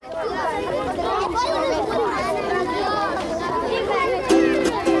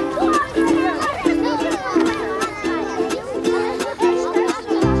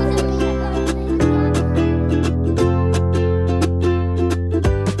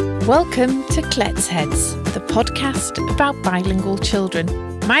Welcome to Klets Heads, the podcast about bilingual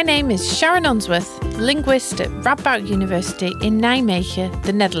children. My name is Sharon Unsworth, linguist at Radboud University in Nijmegen,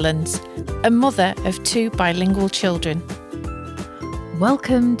 the Netherlands, a mother of two bilingual children.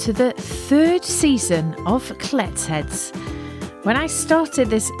 Welcome to the third season of Klets Heads. When I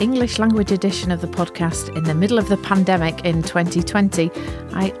started this English language edition of the podcast in the middle of the pandemic in 2020,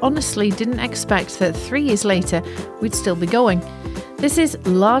 I honestly didn't expect that 3 years later we'd still be going. This is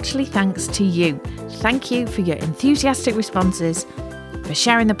largely thanks to you. Thank you for your enthusiastic responses, for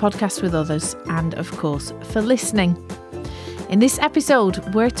sharing the podcast with others, and of course, for listening. In this episode,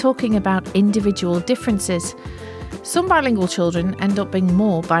 we're talking about individual differences. Some bilingual children end up being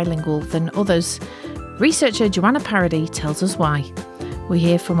more bilingual than others. Researcher Joanna Paradis tells us why. We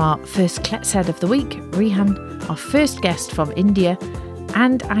hear from our first Klets Head of the week, Rehan, our first guest from India,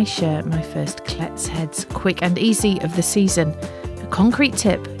 and I share my first Klets Heads quick and easy of the season. A concrete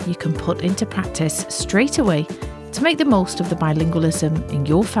tip you can put into practice straight away to make the most of the bilingualism in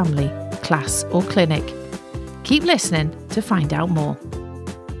your family, class or clinic. Keep listening to find out more.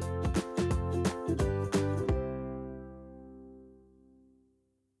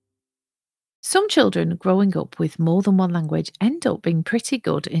 Some children growing up with more than one language end up being pretty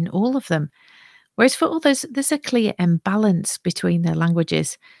good in all of them, whereas for others there's a clear imbalance between their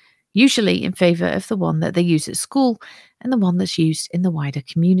languages, usually in favour of the one that they use at school and the one that's used in the wider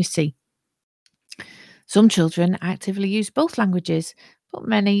community. Some children actively use both languages, but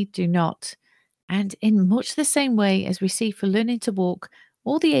many do not. And in much the same way as we see for learning to walk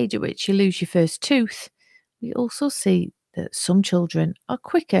or the age at which you lose your first tooth, we also see that some children are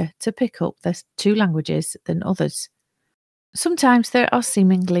quicker to pick up their two languages than others. Sometimes there are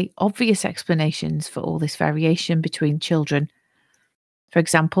seemingly obvious explanations for all this variation between children. For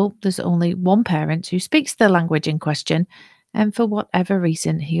example, there's only one parent who speaks the language in question, and for whatever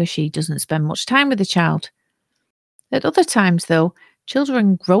reason he or she doesn't spend much time with the child. At other times, though,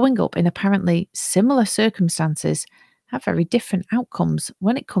 children growing up in apparently similar circumstances have very different outcomes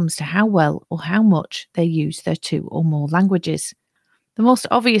when it comes to how well or how much they use their two or more languages. The most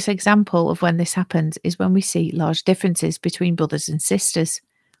obvious example of when this happens is when we see large differences between brothers and sisters.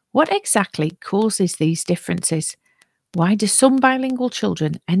 What exactly causes these differences? Why do some bilingual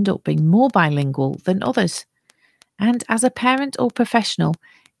children end up being more bilingual than others? And as a parent or professional,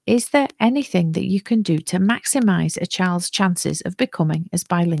 is there anything that you can do to maximise a child's chances of becoming as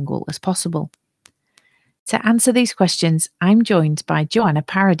bilingual as possible? To answer these questions, I'm joined by Joanna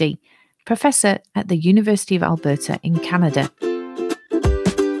Paradis, Professor at the University of Alberta in Canada.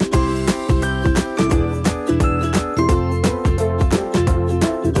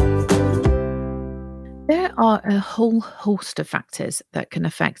 There are a whole host of factors that can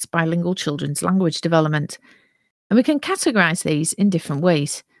affect bilingual children's language development, and we can categorise these in different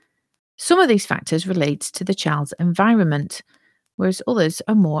ways. Some of these factors relate to the child's environment, whereas others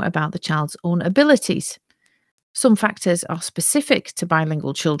are more about the child's own abilities. Some factors are specific to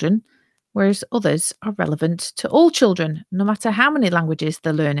bilingual children, whereas others are relevant to all children, no matter how many languages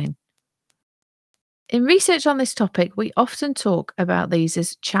they're learning. In research on this topic, we often talk about these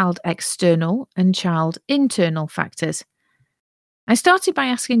as child external and child internal factors. I started by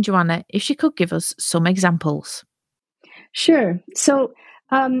asking Joanna if she could give us some examples. Sure. So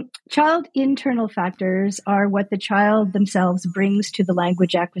child internal factors are what the child themselves brings to the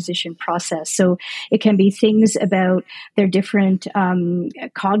language acquisition process. So it can be things about their different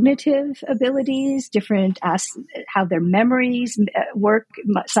cognitive abilities, how their memories work.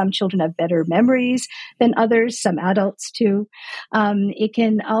 Some children have better memories than others, some adults too. It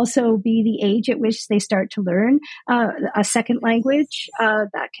can also be the age at which they start to learn a second language.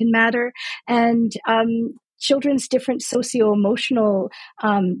 That can matter. And children's different socio-emotional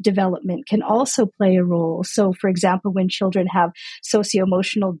development can also play a role. So, for example, when children have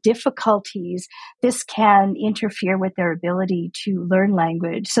socio-emotional difficulties, this can interfere with their ability to learn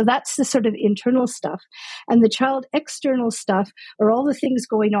language. So that's the sort of internal stuff. And the child external stuff are all the things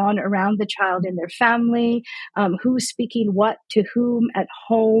going on around the child in their family, who's speaking what to whom at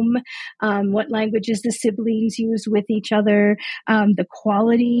home, what languages the siblings use with each other, the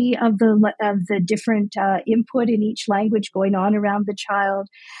quality of the different input in each language going on around the child.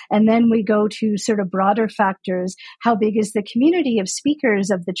 And then we go to sort of broader factors. How big is the community of speakers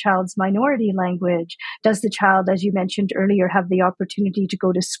of the child's minority language? Does the child, as you mentioned earlier, have the opportunity to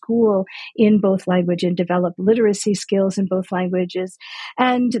go to school in both language and develop literacy skills in both languages?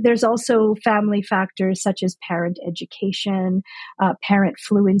 And there's also family factors such as parent education, parent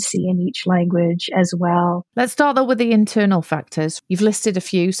fluency in each language as well. Let's start though with the internal factors. You've listed a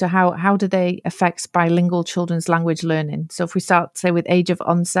few, so how do they affect bilingual call children's language learning. So if we start, say, with age of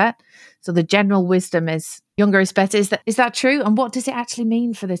onset, so the general wisdom is younger is better. Is that true? And what does it actually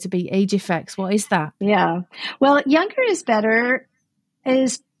mean for there to be age effects? What is that? Yeah. Well, younger is better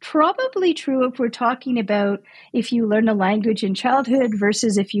is probably true if we're talking about if you learn a language in childhood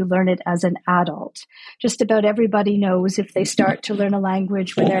versus if you learn it as an adult. Just about everybody knows if they start to learn a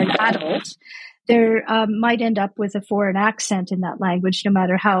language when they're an adult, they might end up with a foreign accent in that language, no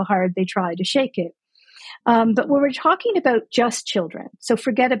matter how hard they try to shake it. But when we're talking about just children, so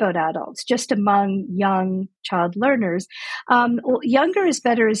forget about adults, just among young child learners, younger is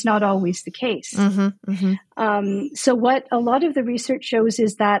better is not always the case. Mm-hmm, mm-hmm. So what a lot of the research shows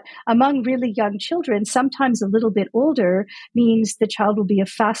is that among really young children, sometimes a little bit older means the child will be a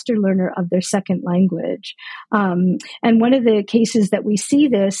faster learner of their second language. And one of the cases that we see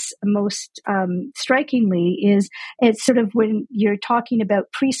this most strikingly is it's sort of when you're talking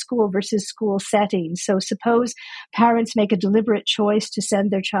about preschool versus school settings. So suppose parents make a deliberate choice to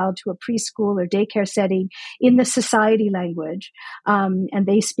send their child to a preschool or daycare setting in the society language, and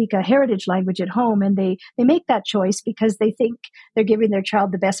they speak a heritage language at home, and they make that choice because they think they're giving their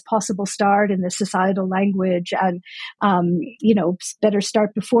child the best possible start in the societal language and, better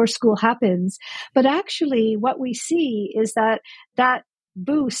start before school happens. But actually what we see is that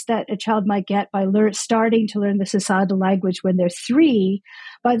boost that a child might get by starting to learn the societal language when they're 3,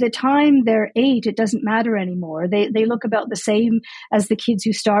 by the time they're 8, it doesn't matter anymore. They look about the same as the kids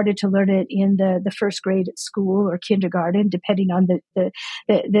who started to learn it in the first grade at school or kindergarten, depending on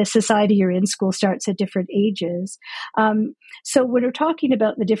the society you're in. School starts at different ages. So when we're talking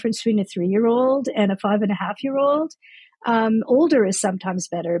about the difference between a 3-year-old and a 5.5-year-old, older is sometimes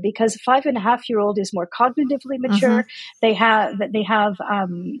better because a 5.5-year-old is more cognitively mature. Mm-hmm.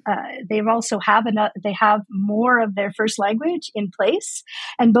 They have more of their first language in place,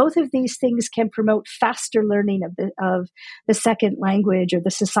 and both of these things can promote faster learning of the second language or the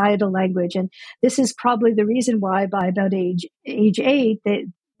societal language. And this is probably the reason why by about age 8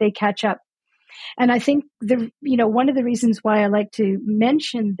 they catch up. And I think one of the reasons why I like to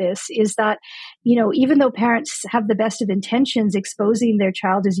mention this is that, even though parents have the best of intentions exposing their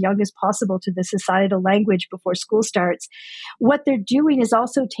child as young as possible to the societal language before school starts, what they're doing is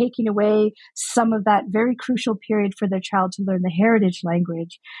also taking away some of that very crucial period for their child to learn the heritage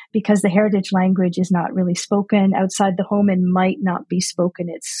language, because the heritage language is not really spoken outside the home and might not be spoken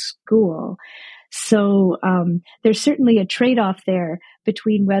at school. So there's certainly a trade-off there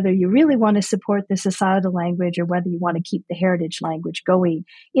between whether you really want to support the societal language or whether you want to keep the heritage language going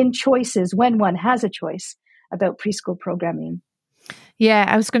in choices when one has a choice about preschool programming. Yeah,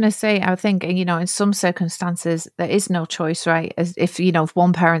 I was going to say, I think, in some circumstances, there is no choice, right? As if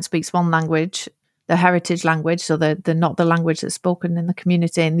one parent speaks one language, the heritage language, so they're not the language that's spoken in the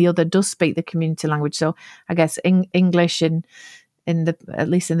community, and the other does speak the community language. So I guess English in at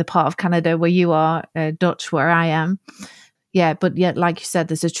least in the part of Canada where you are, Dutch where I am. Yeah, but yet, like you said,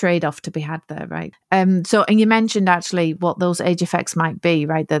 there's a trade-off to be had there, right? And you mentioned actually what those age effects might be,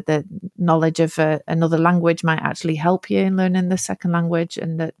 right? That the knowledge of another language might actually help you in learning the second language,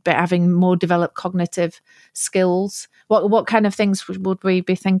 and that having more developed cognitive skills. What kind of things would we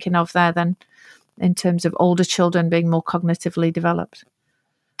be thinking of there then, in terms of older children being more cognitively developed?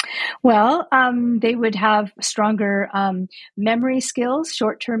 Well, they would have stronger memory skills,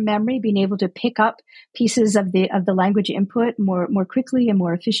 short-term memory, being able to pick up pieces of the language input more quickly and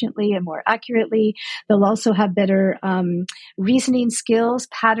more efficiently and more accurately. They'll also have better reasoning skills,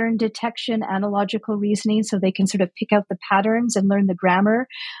 pattern detection, analogical reasoning, so they can sort of pick out the patterns and learn the grammar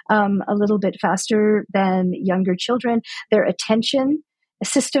a little bit faster than younger children. Their attention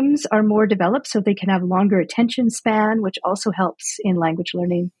systems are more developed, so they can have longer attention span, which also helps in language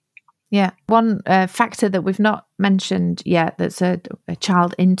learning. Yeah. One factor that we've not mentioned yet that's a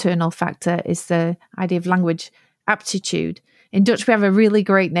child internal factor is the idea of language aptitude. In Dutch, we have a really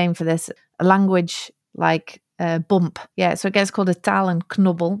great name for this, a language like bump. Yeah, so it gets called a taal en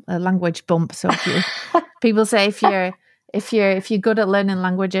knobbel, a language bump. So people say if you're good at learning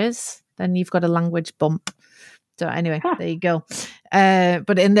languages, then you've got a language bump. So anyway, there you go.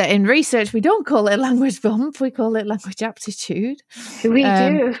 But in research, we don't call it language bump. We call it language aptitude. We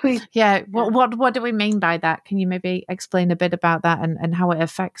do. Yeah. What do we mean by that? Can you maybe explain a bit about that and how it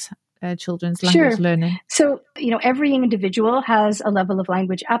affects children's language learning? So, every individual has a level of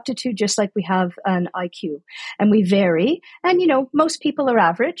language aptitude, just like we have an IQ, and we vary. And, most people are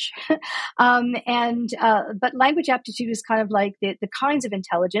average. But language aptitude is kind of like the kinds of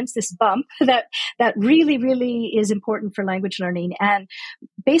intelligence, this bump that really, really is important for language learning. And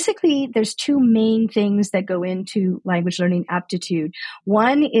basically, there's two main things that go into language learning aptitude.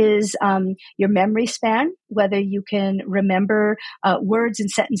 One is your memory span, whether you can remember words and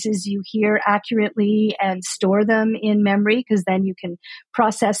sentences you hear accurately and store them in memory, because then you can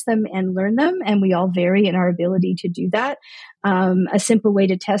process them and learn them. And we all vary in our ability to do that. A simple way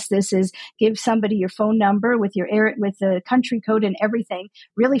to test this is give somebody your phone number with with the country code and everything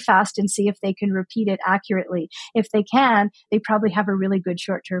really fast and see if they can repeat it accurately. If they can, they probably have a really good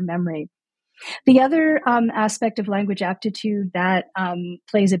short-term memory. The other aspect of language aptitude that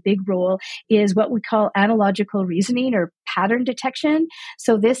plays a big role is what we call analogical reasoning or pattern detection.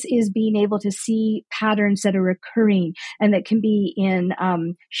 So this is being able to see patterns that are recurring, and that can be in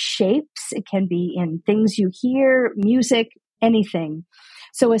shapes, it can be in things you hear, music, anything.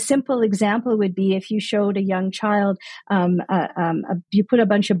 So a simple example would be if you showed a young child, you put a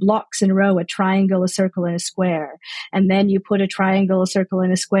bunch of blocks in a row, a triangle, a circle, and a square. And then you put a triangle, a circle,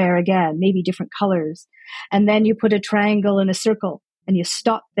 and a square again, maybe different colors. And then you put a triangle and a circle, and you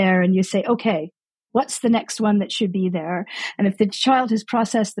stop there and you say, okay, what's the next one that should be there? And if the child has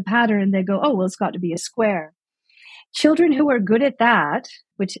processed the pattern, they go, oh, well, it's got to be a square. Children who are good at that,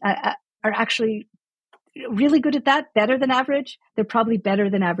 which are actually really good at that, better than average, they're probably better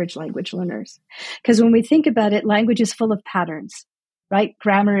than average language learners. Because when we think about it, language is full of patterns, right?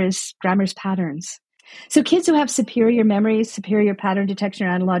 Grammar's patterns. So kids who have superior memories, superior pattern detection or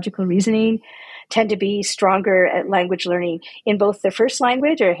analogical reasoning tend to be stronger at language learning in both their first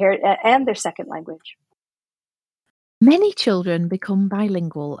language and their second language. Many children become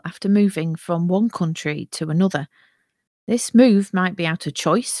bilingual after moving from one country to another. This move might be out of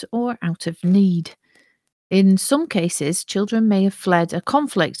choice or out of need. In some cases, children may have fled a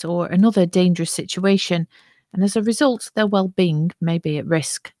conflict or another dangerous situation, and as a result, their well-being may be at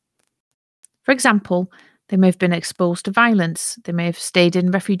risk. For example, they may have been exposed to violence, they may have stayed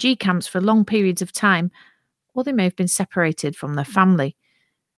in refugee camps for long periods of time, or they may have been separated from their family.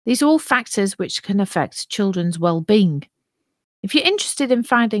 These are all factors which can affect children's well-being. If you're interested in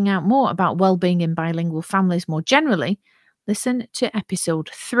finding out more about well-being in bilingual families more generally, listen to episode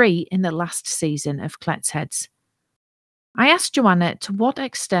 3 in the last season of Clet's Heads. I asked Joanna to what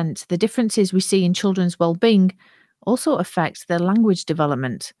extent the differences we see in children's well-being also affect their language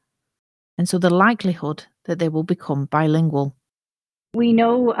development, and so the likelihood that they will become bilingual. We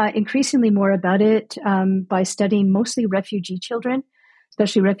know increasingly more about it by studying mostly refugee children,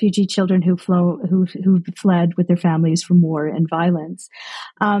 especially refugee children who've fled with their families from war and violence.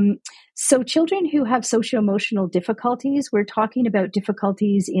 So children who have socio-emotional difficulties, we're talking about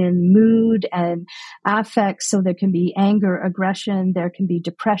difficulties in mood and affect. So there can be anger, aggression, there can be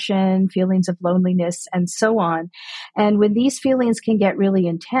depression, feelings of loneliness, and so on. And when these feelings can get really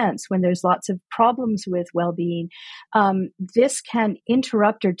intense, when there's lots of problems with well-being, this can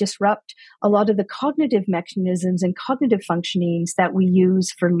interrupt or disrupt a lot of the cognitive mechanisms and cognitive functionings that we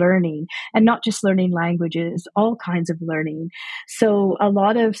use for learning, and not just learning languages, all kinds of learning. So a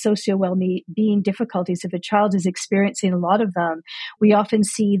lot of well-being difficulties, if a child is experiencing a lot of them, we often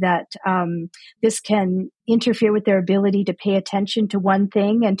see that this can interfere with their ability to pay attention to one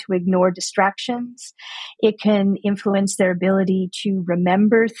thing and to ignore distractions. It can influence their ability to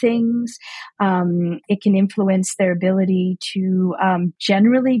remember things. It can influence their ability to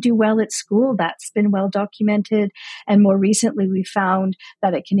generally do well at school. That's been well documented. And more recently, we found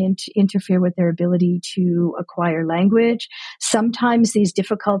that it can interfere with their ability to acquire language. Sometimes these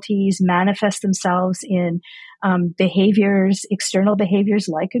difficulties manifest themselves in behaviors, external behaviors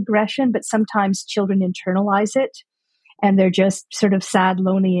like aggression, but sometimes children internalize it and they're just sort of sad,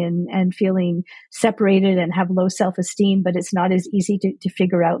 lonely, and feeling separated and have low self-esteem, but it's not as easy to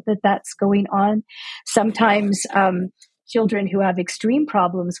figure out that that's going on. Sometimes children who have extreme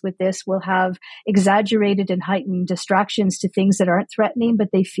problems with this will have exaggerated and heightened distractions to things that aren't threatening, but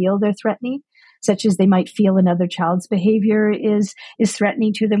they feel they're threatening, such as they might feel another child's behavior is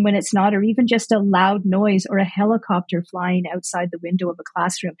threatening to them when it's not, or even just a loud noise or a helicopter flying outside the window of a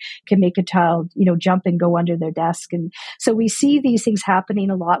classroom can make a child, jump and go under their desk. And so we see these things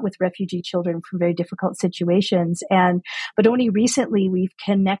happening a lot with refugee children from very difficult situations. But only recently we've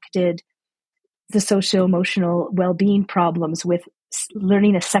connected the socio-emotional well-being problems with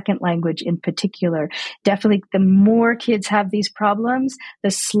learning a second language in particular. Definitely the more kids have these problems,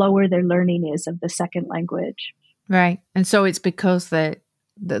 the slower their learning is of the second language. Right. And so it's because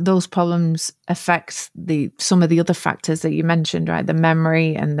those problems affect some of the other factors that you mentioned, right? The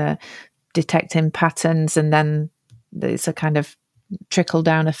memory and the detecting patterns, and then it's a kind of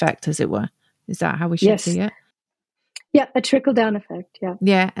trickle-down effect, as it were. Is that how we should see it? Yeah, a trickle-down effect, yeah.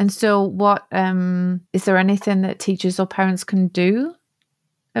 Yeah, and so what, is there anything that teachers or parents can do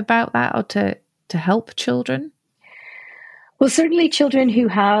about that or to help children? Well, certainly children who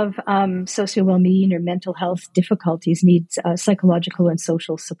have social well-being or mental health difficulties need psychological and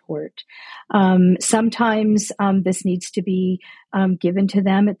social support. Sometimes this needs to be given to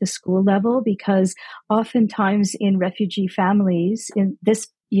them at the school level, because oftentimes in refugee families, in this,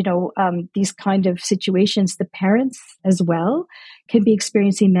 these kind of situations, the parents as well can be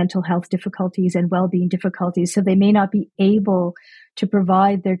experiencing mental health difficulties and well-being difficulties. So they may not be able to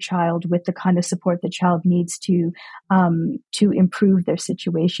provide their child with the kind of support the child needs to improve their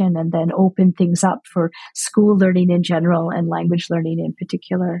situation, and then open things up for school learning in general and language learning in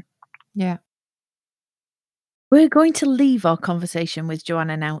particular. Yeah. We're going to leave our conversation with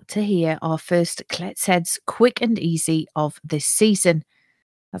Joanna now to hear our first Clet's Heads quick and easy of this season.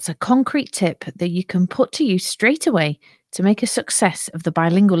 That's a concrete tip that you can put to use straight away to make a success of the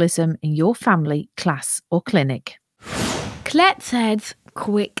bilingualism in your family, class, or clinic. Clet's Heads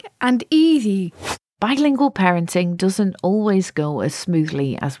quick and easy. Bilingual parenting doesn't always go as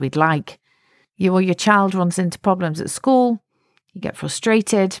smoothly as we'd like. You or your child runs into problems at school. You get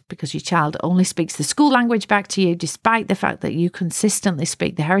frustrated because your child only speaks the school language back to you, despite the fact that you consistently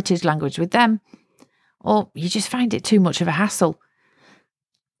speak the heritage language with them. Or you just find it too much of a hassle.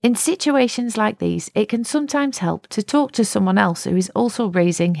 In situations like these, it can sometimes help to talk to someone else who is also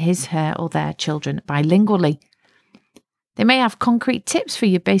raising his, her, or their children bilingually. They may have concrete tips for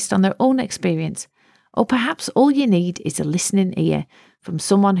you based on their own experience, or perhaps all you need is a listening ear from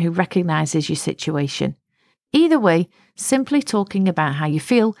someone who recognises your situation. Either way, simply talking about how you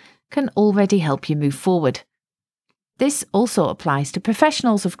feel can already help you move forward. This also applies to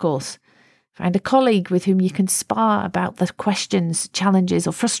professionals, of course. Find a colleague with whom you can spar about the questions, challenges,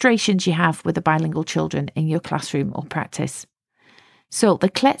 or frustrations you have with the bilingual children in your classroom or practice. So the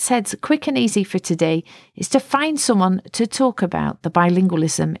Clet's Heads quick and easy for today is to find someone to talk about the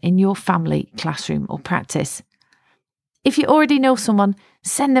bilingualism in your family, classroom, or practice. If you already know someone,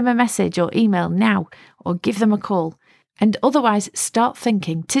 send them a message or email now, or give them a call, and otherwise start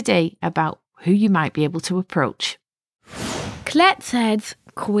thinking today about who you might be able to approach. Clet's Heads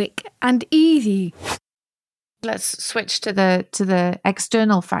quick and easy. Let's switch to the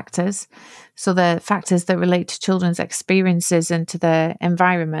external factors, so the factors that relate to children's experiences and to their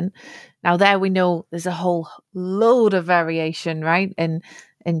environment. Now, there we know there's a whole load of variation, right?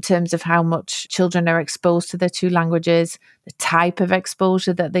 In terms of how much children are exposed to their two languages, the type of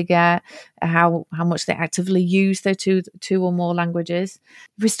exposure that they get, how much they actively use their two or more languages.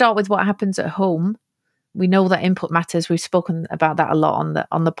 If we start with what happens at home, we know that input matters. We've spoken about that a lot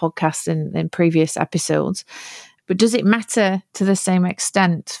on the podcast in previous episodes. But does it matter to the same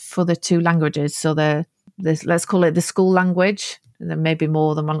extent for the two languages? So let's call it the school language. There may be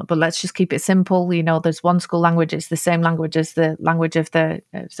more than one, but let's just keep it simple. There's one school language. It's the same language as the language of the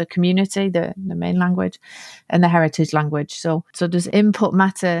community, the main language, and the heritage language. So does input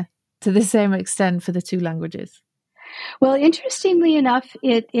matter to the same extent for the two languages? Well, interestingly enough,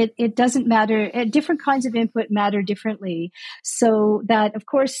 it doesn't matter. Different kinds of input matter differently. So that, of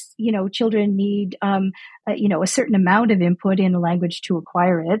course, children need, a certain amount of input in a language to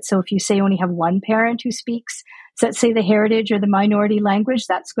acquire it. So if you say only have one parent who speaks, so let's say the heritage or the minority language,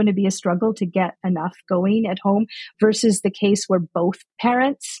 that's going to be a struggle to get enough going at home, versus the case where both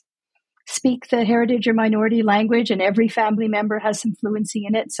parents speak the heritage or minority language and every family member has some fluency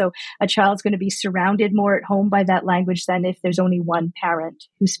in it. So a child's going to be surrounded more at home by that language than if there's only one parent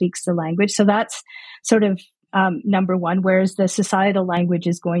who speaks the language. So that's sort of number one, whereas the societal language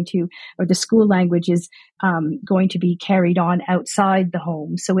is going to, or the school language is going to be carried on outside the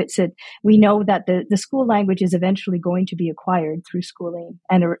home. So we know that the school language is eventually going to be acquired through schooling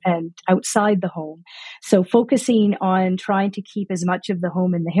and outside the home. So focusing on trying to keep as much of the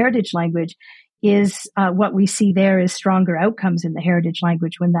home in the heritage language is what we see there is stronger outcomes in the heritage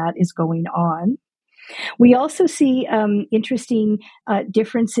language when that is going on. We also see interesting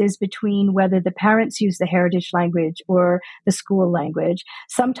differences between whether the parents use the heritage language or the school language.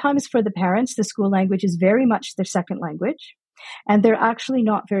 Sometimes for the parents, the school language is very much their second language, and they're actually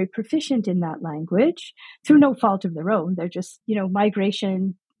not very proficient in that language through no fault of their own. They're just,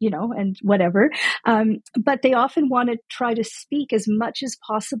 migration, and whatever. But they often want to try to speak as much as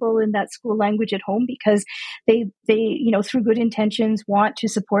possible in that school language at home, because they, through good intentions, want to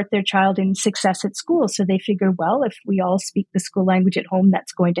support their child in success at school. So they figure, well, if we all speak the school language at home,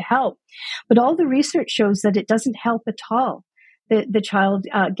 that's going to help. But all the research shows that it doesn't help at all. The child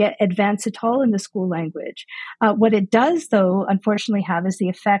get advance at all in the school language. What it does, though, unfortunately have is the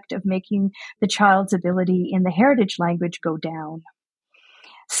effect of making the child's ability in the heritage language go down.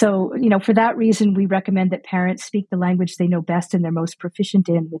 So, for that reason, we recommend that parents speak the language they know best and they're most proficient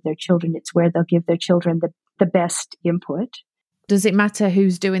in with their children. It's where they'll give their children the best input. Does it matter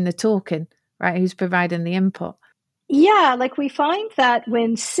who's doing the talking, right? Who's providing the input? Yeah, like we find that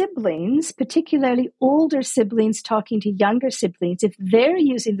when siblings, particularly older siblings talking to younger siblings, if they're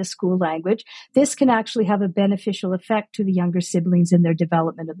using the school language, this can actually have a beneficial effect to the younger siblings in their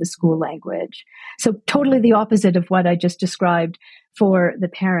development of the school language. So totally the opposite of what I just described for the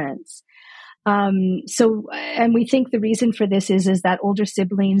parents. And we think the reason for this is that older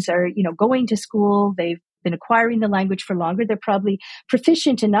siblings are, going to school, they've been acquiring the language for longer. They're probably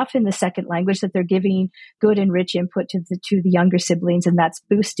proficient enough in the second language that they're giving good and rich input to the younger siblings, and that's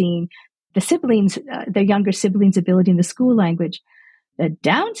boosting their younger siblings' ability in the school language. The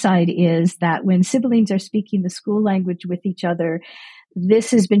downside is that when siblings are speaking the school language with each other, this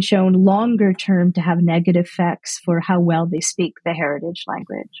has been shown longer term to have negative effects for how well they speak the heritage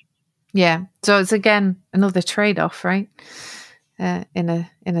language. Yeah. So it's again another trade-off, right? In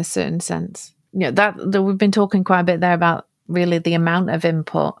a certain sense. That we've been talking quite a bit there about really the amount of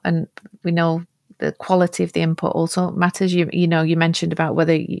input, and we know the quality of the input also matters. You mentioned about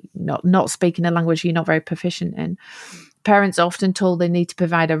whether you're not speaking a language you're not very proficient in. Parents are often told they need to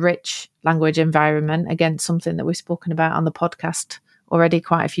provide a rich language environment. Again, something that we've spoken about on the podcast already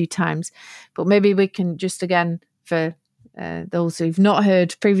quite a few times. But maybe we can just, again, for those who've not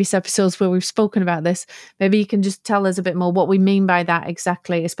heard previous episodes where we've spoken about this, maybe you can just tell us a bit more what we mean by that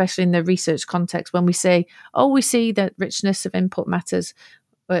exactly, especially in the research context when we say, we see that richness of input matters.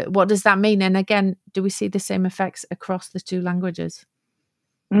 What does that mean? And again, do we see the same effects across the two languages?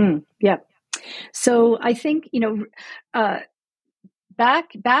 Yeah. So I think,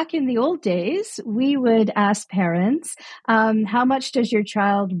 back in the old days, we would ask parents, how much does your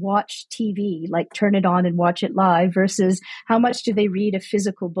child watch TV, like turn it on and watch it live, versus how much do they read a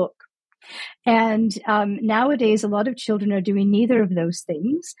physical book? And nowadays, a lot of children are doing neither of those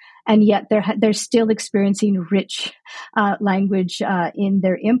things, and yet they're still experiencing rich language in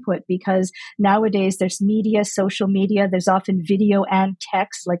their input, because nowadays there's media, social media, there's often video and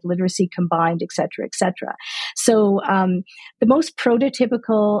text, like literacy combined, et cetera, et cetera. So the most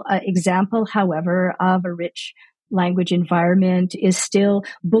prototypical example, however, of a rich language environment is still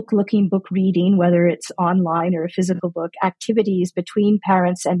book reading, whether it's online or a physical book, activities between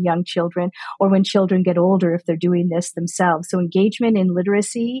parents and young children, or when children get older, if they're doing this themselves. So engagement in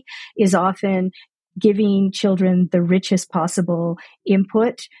literacy is often giving children the richest possible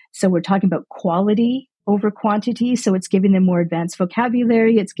input. So we're talking about quality over quantity. So it's giving them more advanced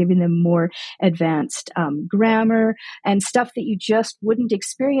vocabulary. It's giving them more advanced grammar and stuff that you just wouldn't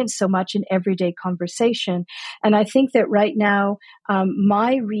experience so much in everyday conversation. And I think that right now,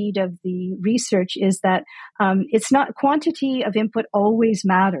 my read of the research is that it's not quantity of input always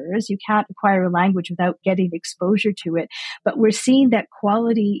matters. You can't acquire a language without getting exposure to it. But we're seeing that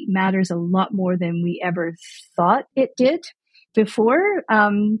quality matters a lot more than we ever thought it did before.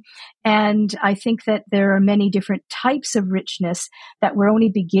 And I think that there are many different types of richness that we're only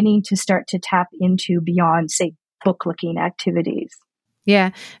beginning to start to tap into beyond, say, book looking activities.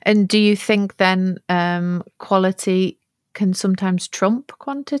 Yeah. And do you think then quality can sometimes trump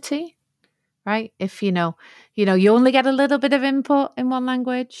quantity, right? If, you only get a little bit of input in one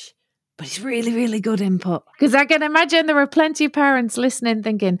language, but it's really, really good input. Because I can imagine there are plenty of parents listening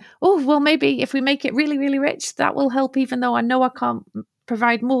thinking, well, maybe if we make it really, really rich, that will help, even though I know I can't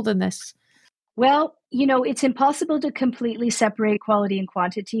provide more than this. Well, it's impossible to completely separate quality and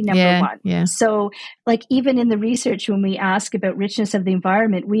quantity, number one. Yeah. So, like, even in the research, when we ask about richness of the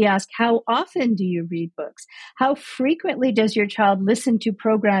environment, we ask, how often do you read books? How frequently does your child listen to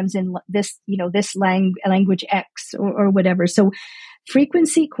programs in this, this language X or whatever? So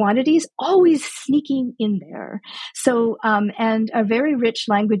frequency, quantities, always sneaking in there. So, and a very rich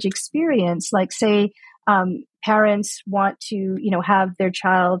language experience, like, say, parents want to, have their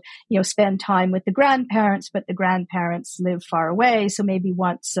child, spend time with the grandparents, but the grandparents live far away. So maybe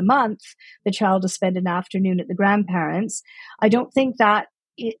once a month, the child will spend an afternoon at the grandparents. I don't think that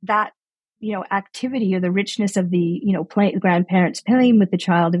activity or the richness of the, grandparents playing with the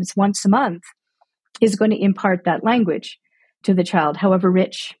child, if it's once a month, is going to impart that language to the child, however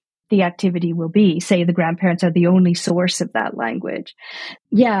rich the activity will be. Say the grandparents are the only source of that language.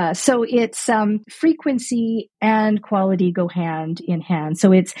 Yeah, so it's frequency and quality go hand in hand.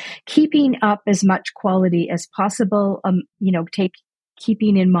 So it's keeping up as much quality as possible.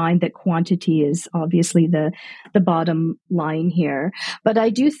 Keeping in mind that quantity is obviously the bottom line here. But I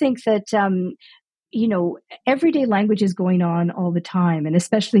do think that everyday language is going on all the time, and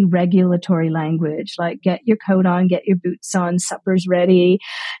especially regulatory language, like get your coat on, get your boots on, supper's ready.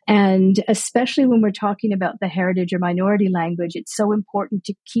 And especially when we're talking about the heritage or minority language, it's so important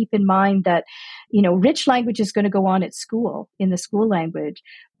to keep in mind that, rich language is going to go on at school in the school language,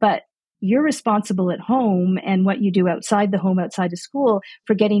 but you're responsible at home and what you do outside the home, outside of school,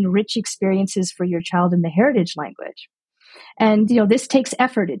 for getting rich experiences for your child in the heritage language. And, this takes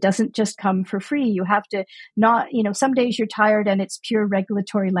effort. It doesn't just come for free. You have to not, some days you're tired and it's pure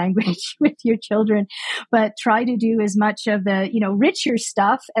regulatory language with your children, but try to do as much of the, richer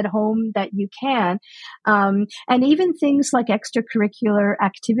stuff at home that you can. And even things like extracurricular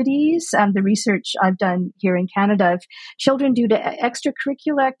activities. The research I've done here in Canada, if children do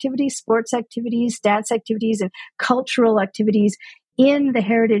extracurricular activities, sports activities, dance activities, and cultural activities in the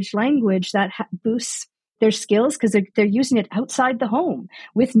heritage language, that boosts their skills because they're using it outside the home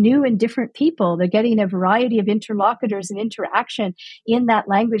with new and different people. They're getting a variety of interlocutors and interaction in that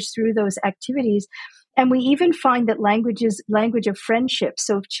language through those activities. And we even find that language is language of friendship.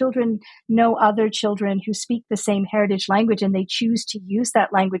 So if children know other children who speak the same heritage language and they choose to use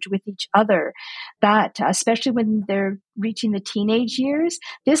that language with each other, that especially when they're reaching the teenage years,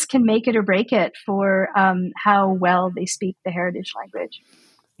 this can make it or break it for how well they speak the heritage language.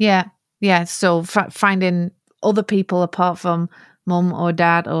 Yeah. Yeah, so finding other people apart from mum or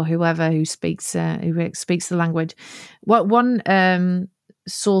dad or whoever who speaks the language. What one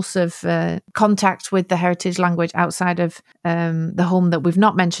source of contact with the heritage language outside of the home that we've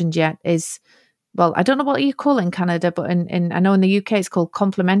not mentioned yet is, well, I don't know what you call it in Canada, but in I know in the UK it's called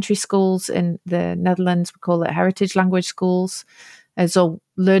complementary schools. In the Netherlands we call it heritage language schools. So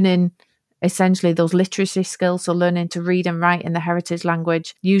learning essentially those literacy skills, so learning to read and write in the heritage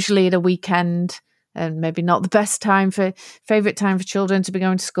language, usually at a weekend, and maybe not the best favorite time for children to be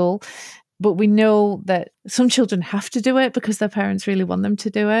going to school. But we know that some children have to do it because their parents really want them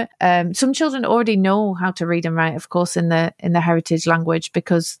to do it. Some children already know how to read and write, of course, in the heritage language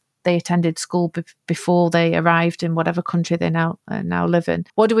because they attended school before they arrived in whatever country they now live in.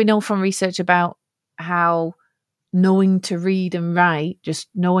 What do we know from research about how knowing to read and write, just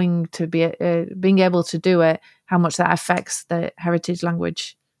knowing to be being able to do it, how much that affects the heritage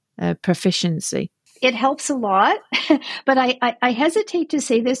language proficiency? It helps a lot, but I hesitate to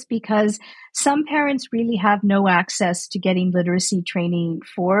say this because some parents really have no access to getting literacy training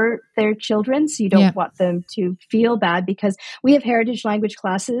for their children. So you don't want them to feel bad because we have heritage language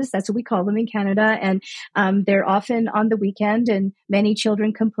classes. That's what we call them in Canada. And they're often on the weekend, and many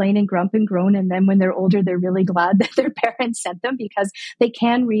children complain and grump and groan. And then when they're older, they're really glad that their parents sent them because they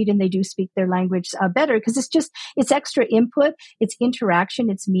can read and they do speak their language better because it's extra input, it's interaction,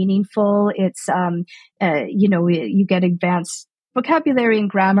 it's meaningful, it's, you get advanced vocabulary and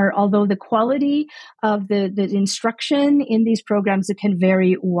grammar, although the quality of the instruction in these programs, it can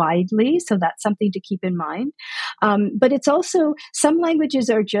vary widely. So that's something to keep in mind. But it's also, some languages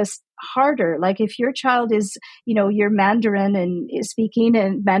are just harder. Like if your child is, you're Mandarin and is speaking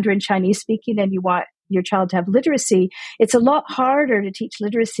and Mandarin Chinese speaking, and you want your child to have literacy, it's a lot harder to teach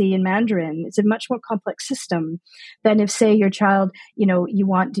literacy in Mandarin. It's a much more complex system than if, say, your child, you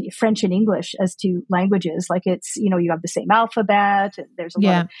want French and English as two languages. Like it's, you have the same alphabet. And there's a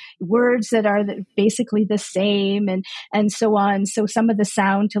lot of words that are basically the same and so on. So some of the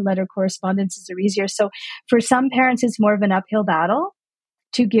sound to letter correspondences are easier. So for some parents, it's more of an uphill battle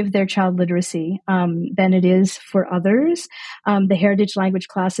to give their child literacy than it is for others. The heritage language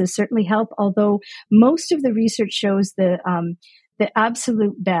classes certainly help, although most of the research shows the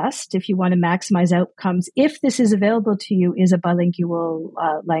absolute best, if you want to maximize outcomes, if this is available to you, is a bilingual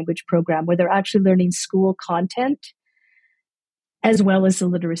language program where they're actually learning school content as well as the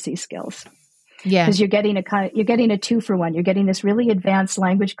literacy skills. Yeah, because you're getting a 2-for-1. You're getting this really advanced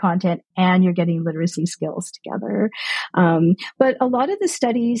language content and you're getting literacy skills together. But a lot of the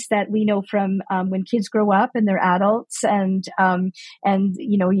studies that we know from when kids grow up and they're adults, and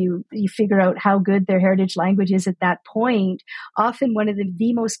you figure out how good their heritage language is at that point. Often one of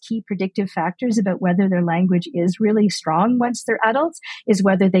the most key predictive factors about whether their language is really strong once they're adults is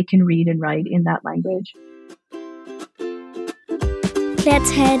whether they can read and write in that language.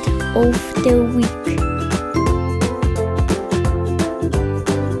 Let's head of the week.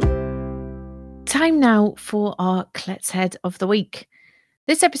 Time now for our Let's Head of the week.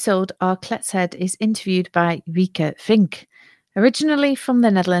 This episode, our Let's Head is interviewed by Wieke Vink. Originally from the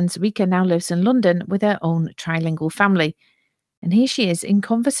Netherlands, Wieke now lives in London with her own trilingual family. And here she is in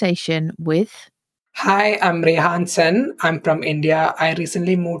conversation with... Hi, I'm Rehan Sen. I'm from India. I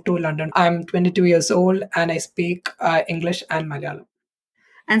recently moved to London. I'm 22 years old and I speak English and Malayalam.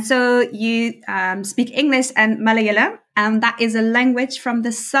 And so you speak English and Malayalam, and that is a language from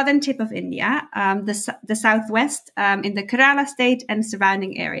the southern tip of India, the southwest, in the Kerala state and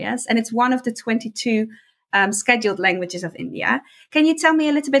surrounding areas. And it's one of the 22 scheduled languages of India. Can you tell me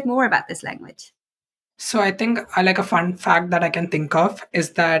a little bit more about this language? So I think I like a fun fact that I can think of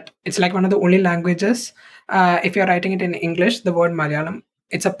is that it's like one of the only languages. If you're writing it in English, the word Malayalam,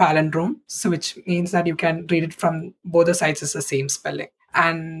 it's a palindrome, so which means that you can read it from both the sides as the same spelling.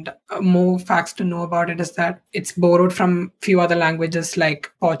 And more facts to know about it is that it's borrowed from few other languages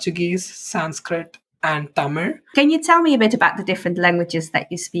like Portuguese, Sanskrit, and Tamil. Can you tell me a bit about the different languages that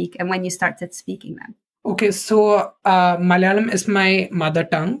you speak and when you started speaking them? Okay, so Malayalam is my mother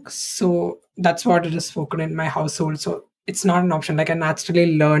tongue, so that's what it is spoken in my household. So it's not an option. Like I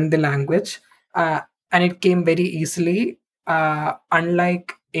naturally learned the language, and it came very easily.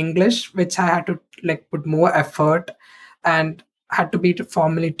 Unlike English, which I had to like put more effort and had to be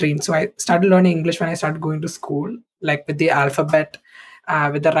formally trained. So I started learning English when I started going to school, like with the alphabet,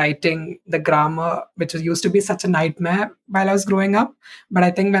 with the writing, the grammar, which used to be such a nightmare while I was growing up. But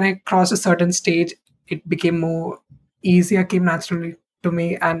I think when I crossed a certain stage, it became more easier, came naturally to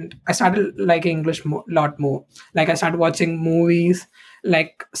me, and I started liking English a lot more. Like I started watching movies,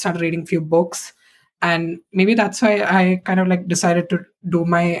 like started reading few books, and maybe that's why I kind of like decided to do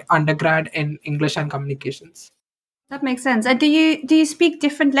my undergrad in English and communications. That makes sense. And do you speak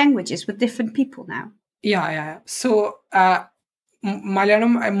different languages with different people now? Yeah. So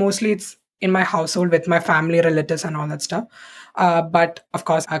Malayalam, mostly it's in my household with my family, relatives, and all that stuff. But of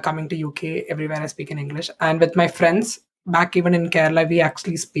course, coming to UK, everywhere I speak in English. And with my friends back even in Kerala, we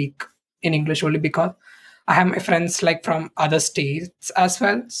actually speak in English only because I have my friends like from other states as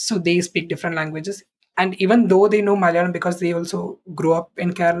well. So they speak different languages. And even though they know Malayalam because they also grew up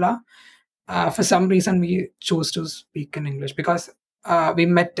in Kerala, for some reason we chose to speak in English because we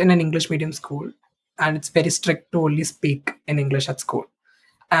met in an English medium school and it's very strict to only speak in English at school.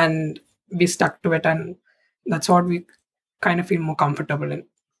 And we stuck to it, and that's what we kind of feel more comfortable in.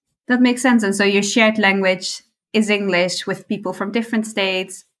 That makes sense. And so your shared language is English with people from different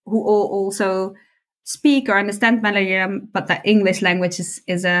states who all also speak or understand Malayalam, but that English language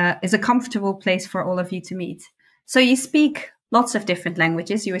is a comfortable place for all of you to meet. So you speak lots of different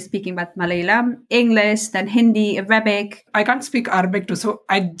languages. You were speaking about Malayalam, English, then Hindi, Arabic. I can't speak Arabic too, so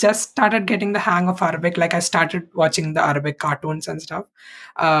I just started getting the hang of Arabic. Like I started watching the Arabic cartoons and stuff.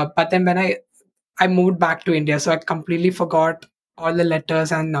 But then when I moved back to India, so I completely forgot all the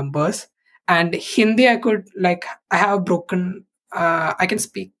letters and numbers. And Hindi, I could like I have a broken. I can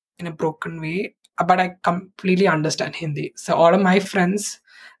speak in a broken way, but I completely understand Hindi. So all of my friends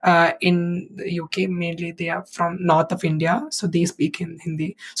in the UK, mainly they are from north of India, so they speak in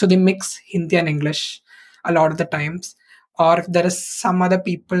Hindi. So they mix Hindi and English a lot of the times. Or if there is some other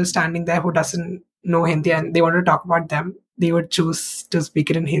people standing there who doesn't know Hindi and they want to talk about them, they would choose to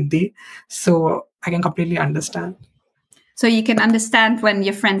speak it in Hindi. So I can completely understand. So you can understand when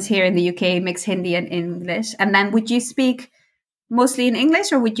your friends here in the UK mix Hindi and English. And then would you speak mostly in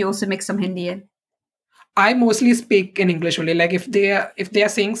English or would you also mix some Hindi in? I mostly speak in English only. Like if they are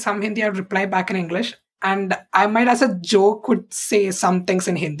saying some Hindi, I reply back in English. And I might as a joke would say some things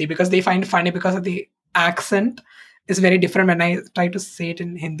in Hindi because they find it funny because of the accent is very different when I try to say it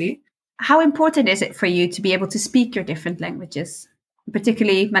in Hindi. How important is it for you to be able to speak your different languages,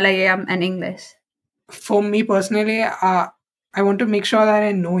 particularly Malayalam and English? For me personally, I want to make sure that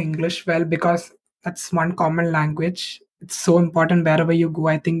I know English well because that's one common language. It's so important wherever you go.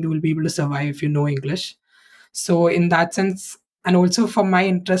 I think you will be able to survive if you know English. So in that sense, and also for my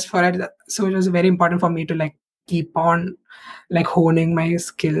interest for it, so it was very important for me to like keep on like honing my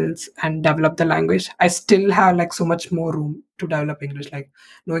skills and develop the language. I still have like so much more room to develop English, like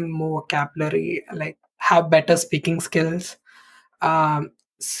knowing more vocabulary, like have better speaking skills.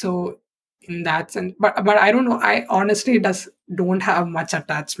 So in that sense, but I don't know. I honestly don't have much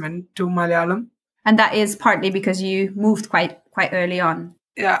attachment to Malayalam. And that is partly because you moved quite early on.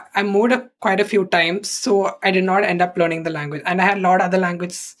 Yeah, I moved quite a few times, so I did not end up learning the language. And I had a lot of other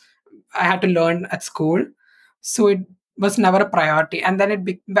languages I had to learn at school, so it was never a priority. And then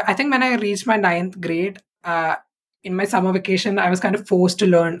but I think when I reached my ninth grade, in my summer vacation, I was kind of forced to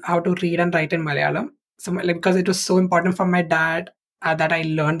learn how to read and write in Malayalam. So like, because it was so important for my dad that I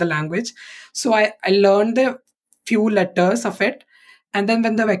learned the language. So I learned the few letters of it, and then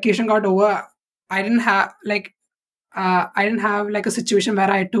when the vacation got over, I didn't have like I didn't have like a situation where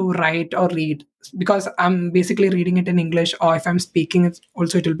I had to write or read because I'm basically reading it in English, or if I'm speaking it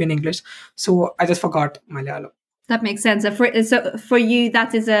also it will be in English. So I just forgot Malayalam. That makes sense. So for you,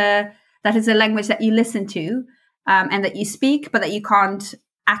 that is a language that you listen to and that you speak, but that you can't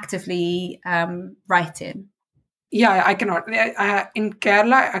actively write in? Yeah, I cannot. In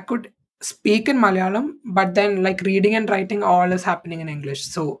Kerala, I could speak in Malayalam, but then like reading and writing, all is happening in English.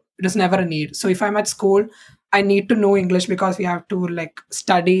 So it is never a need. So if I'm at school, I need to know English because we have to like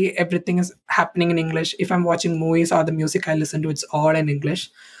study. Everything is happening in English. If I'm watching movies or the music I listen to, it's all in English.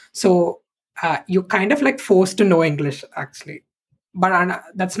 So you kind of like forced to know English actually. But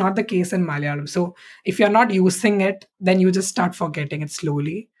that's not the case in Malayalam. So if you're not using it, then you just start forgetting it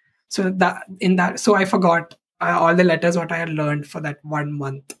slowly. So I forgot all the letters what I had learned for that 1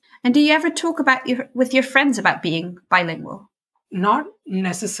 month. And do you ever talk with your friends about being bilingual? Not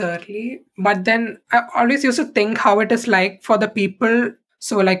necessarily, but then I always used to think how it is like for the people.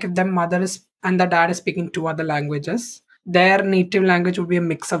 So, like if the mother is and the dad is speaking two other languages, their native language would be a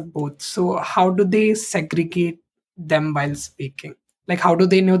mix of both. So, how do they segregate them while speaking? Like, how do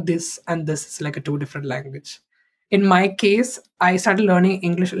they know this and this is like a two different language? In my case, I started learning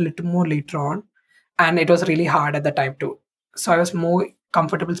English a little more later on, and it was really hard at the time too. So I was more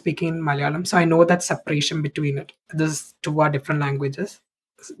comfortable speaking in Malayalam. So I know that separation between it. These two are different languages.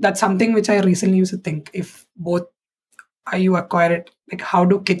 That's something which I recently used to think. If both are you acquire it, like how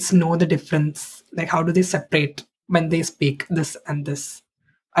do kids know the difference? Like how do they separate when they speak this and this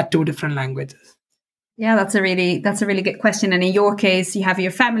are two different languages? Yeah, that's a really good question. And in your case, you have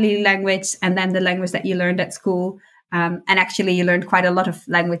your family language and then the language that you learned at school. And actually, you learned quite a lot of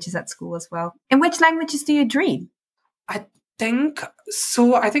languages at school as well. In which languages do you dream? I think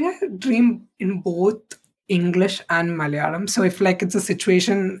so. I think I dream in both English and Malayalam. So if like it's a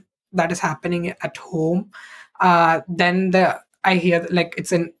situation that is happening at home, then I hear like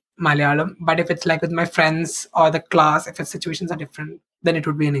it's in Malayalam. But if it's like with my friends or the class, if the situations are different, then it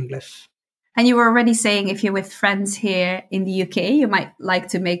would be in English. And you were already saying if you're with friends here in the UK, you might like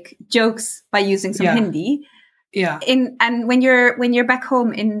to make jokes by using some Yeah. Hindi. Yeah. And when you're back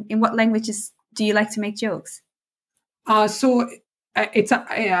home, in what languages do you like to make jokes? So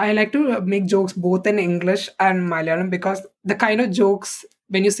I like to make jokes both in English and Malayalam because the kind of jokes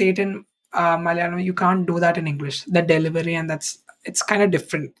when you say it in Malayalam, you can't do that in English. The delivery and it's kind of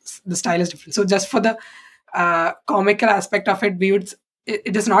different. The style is different. So just for the comical aspect of it,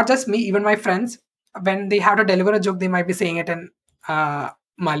 it is not just me. Even my friends, when they have to deliver a joke, they might be saying it in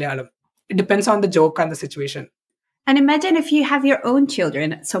Malayalam. It depends on the joke and the situation. And imagine if you have your own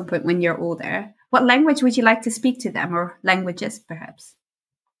children at some point when you're older. What language would you like to speak to them, or languages perhaps?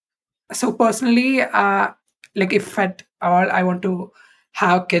 So personally, like if at all I want to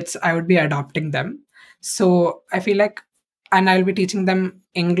have kids, I would be adopting them. So I feel like, and I'll be teaching them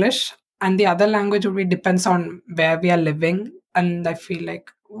English, and the other language would be depends on where we are living, and I feel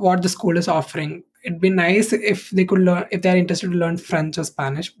like what the school is offering. It'd be nice if they could learn, if they're interested to learn French or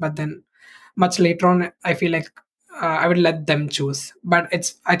Spanish, but then much later on, I feel like I would let them choose. But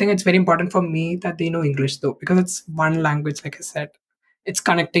I think it's very important for me that they know English though, because it's one language, like I said, it's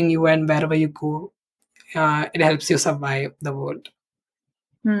connecting you, and wherever you go, it helps you survive the world.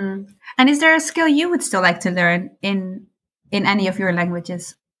 And is there a skill you would still like to learn in any of your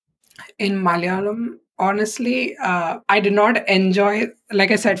languages? In Malayalam, honestly, I did not enjoy,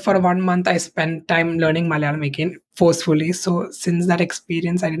 like I said, for 1 month, I spent time learning Malayalam again forcefully. So since that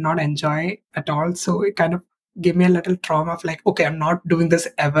experience, I did not enjoy at all. So it kind of gave me a little trauma of like, okay, I'm not doing this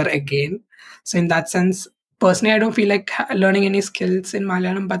ever again. So in that sense, personally, I don't feel like learning any skills in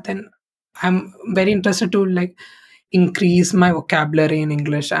Malayalam, but then I'm very interested to like increase my vocabulary in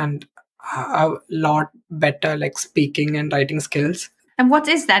English and a lot better like speaking and writing skills. And what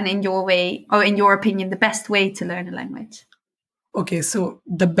is then, in your way, or in your opinion, the best way to learn a language? Okay, so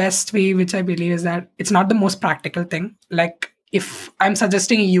the best way, which I believe, is that it's not the most practical thing. Like, if I'm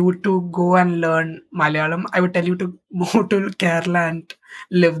suggesting you to go and learn Malayalam, I would tell you to move to Kerala and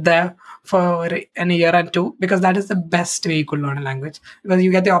live there for an year and two, because that is the best way you could learn a language. Because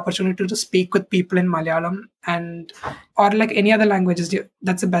you get the opportunity to speak with people in Malayalam and or like any other languages.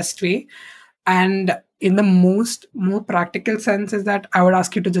 That's the best way. And in the more practical sense is that I would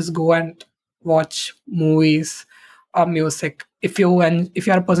ask you to just go and watch movies or music. If you're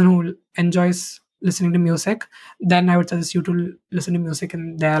a person who enjoys listening to music, then I would suggest you to listen to music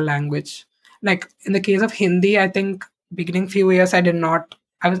in their language. Like in the case of Hindi, I think beginning few years I did not.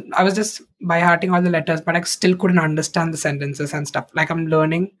 I was just by hearting all the letters, but I still couldn't understand the sentences and stuff. Like I'm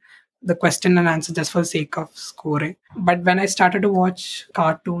learning the question and answer just for the sake of scoring. But when I started to watch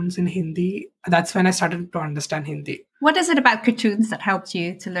cartoons in Hindi, that's when I started to understand Hindi. What is it about cartoons that helped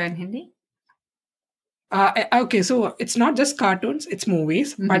you to learn Hindi? Okay, so it's not just cartoons, it's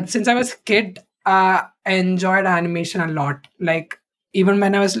movies. But since I was a kid, I enjoyed animation a lot. Like even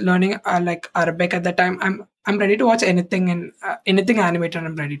when I was learning like Arabic at the time, I'm ready to watch anything, and anything animated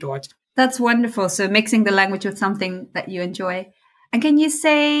I'm ready to watch. That's wonderful. So mixing the language with something that you enjoy. And can you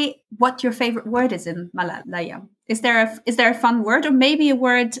say what your favorite word is in Malayalam? Is there a fun word, or maybe a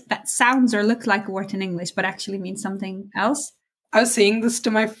word that sounds or looks like a word in English but actually means something else? I was saying this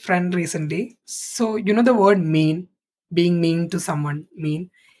to my friend recently. So, the word mean, being mean to someone, mean,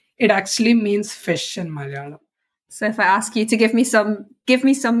 it actually means fish in Malayalam. So if I ask you to give me some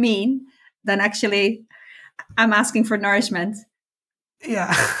mean, then actually I'm asking for nourishment.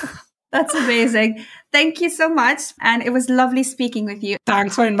 Yeah. That's amazing. Thank you so much. And it was lovely speaking with you.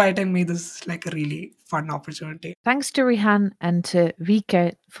 Thanks for inviting me. This is like a really fun opportunity. Thanks to Rihan and to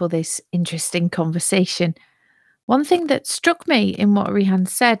Vika for this interesting conversation. One thing that struck me in what Rihan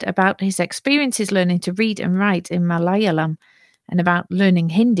said about his experiences learning to read and write in Malayalam and about learning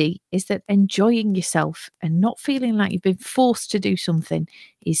Hindi is that enjoying yourself and not feeling like you've been forced to do something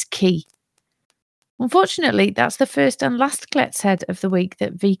is key. Unfortunately, that's the first and last Clet's Head of the week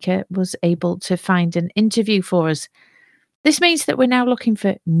that Vika was able to find an interview for us. This means that we're now looking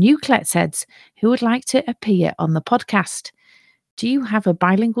for new Clet's Heads who would like to appear on the podcast. Do you have a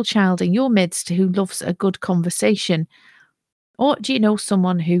bilingual child in your midst who loves a good conversation? Or do you know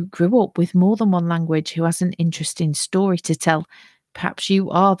someone who grew up with more than one language who has an interesting story to tell? Perhaps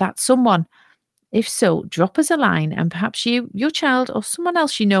you are that someone. If so, drop us a line and perhaps you, your child, or someone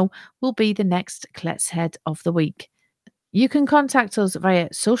else you know will be the next Clet's Head of the week. You can contact us via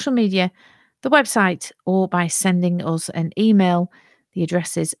social media, the website, or by sending us an email. The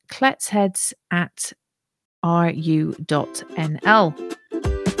address is cletsheads@ru.nl.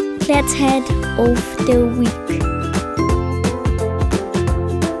 Let's Head of the Week.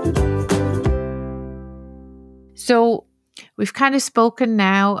 So we've kind of spoken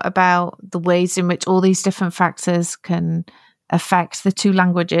now about the ways in which all these different factors can affect the two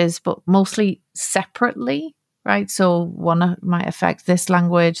languages, but mostly separately, right? So one might affect this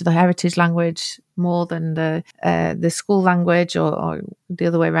language, the heritage language, more than the school language, or the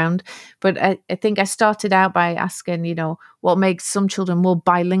other way around. But I think I started out by asking, what makes some children more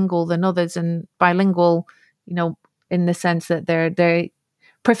bilingual than others, and bilingual, in the sense that they're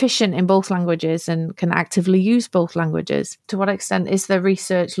proficient in both languages and can actively use both languages. To what extent is the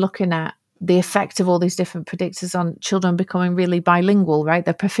research looking at the effect of all these different predictors on children becoming really bilingual, right?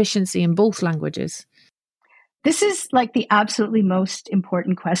 Their proficiency in both languages. This is like the absolutely most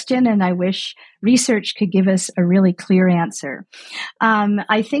important question, and I wish research could give us a really clear answer.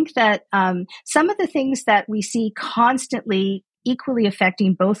 I think that some of the things that we see constantly equally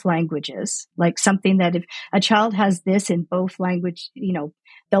affecting both languages, like something that if a child has this in both language,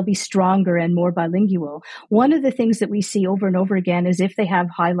 they'll be stronger and more bilingual. One of the things that we see over and over again is if they have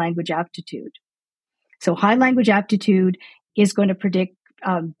high language aptitude. So high language aptitude is going to predict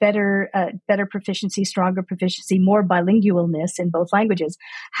better proficiency, stronger proficiency, more bilingualness in both languages.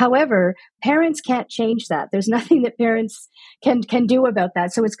 However, parents can't change that. There's nothing that parents can do about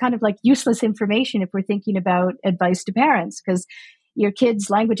that. So it's kind of like useless information if we're thinking about advice to parents, because your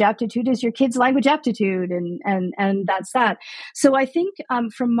kid's language aptitude is your kid's language aptitude, and that's that. So I think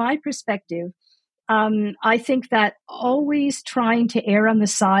from my perspective, I think that always trying to err on the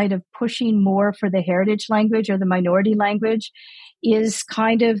side of pushing more for the heritage language or the minority language is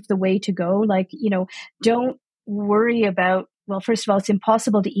kind of the way to go. Like, don't worry about, well, first of all, it's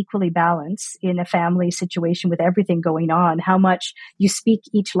impossible to equally balance in a family situation with everything going on, how much you speak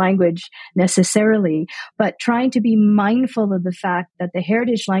each language necessarily, but trying to be mindful of the fact that the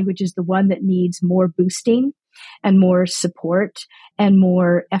heritage language is the one that needs more boosting and more support and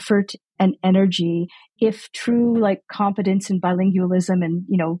more effort and energy if true like competence and bilingualism and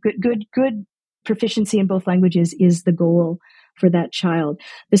good proficiency in both languages is the goal for that child.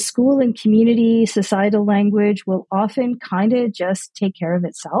 The school and community societal language will often kind of just take care of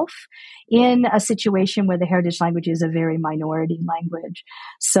itself in a situation where the heritage language is a very minority language.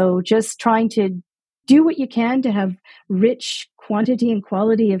 So just trying to do what you can to have rich quantity and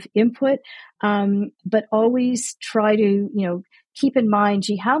quality of input, but always try to, keep in mind,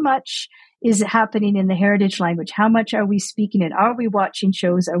 how much is happening in the heritage language? How much are we speaking it? Are we watching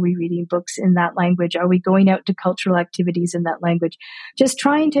shows? Are we reading books in that language? Are we going out to cultural activities in that language? Just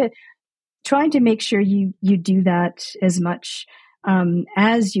trying to make sure you do that as much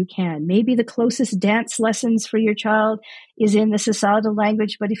as you can. Maybe the closest dance lessons for your child is in the societal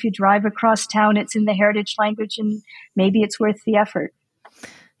language, but if you drive across town, it's in the heritage language, and maybe it's worth the effort.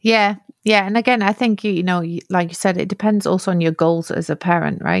 Yeah. And again, I think, like you said, it depends also on your goals as a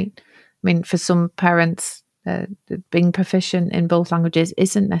parent, right? I mean, for some parents, being proficient in both languages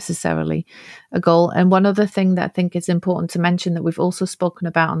isn't necessarily a goal. And one other thing that I think is important to mention that we've also spoken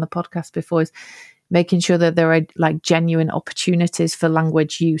about on the podcast before is making sure that there are like genuine opportunities for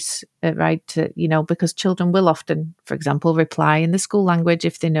language use, right? Because children will often, for example, reply in the school language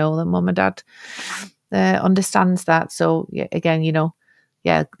if they know that mum and dad understands that. So again,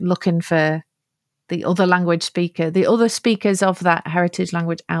 looking for the other language speaker, the other speakers of that heritage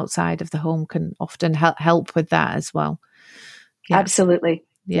language outside of the home can often help with that as well. Yeah. Absolutely.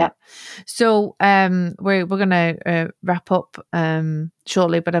 Yeah. So we're going to wrap up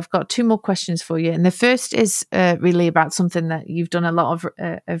shortly, but I've got 2 more questions for you. And the first is really about something that you've done a lot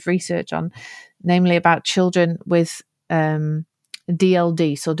of research on, namely about children with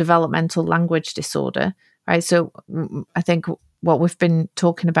DLD, so developmental language disorder, right? So I think what we've been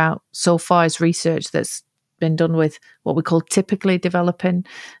talking about so far is research that's been done with what we call typically developing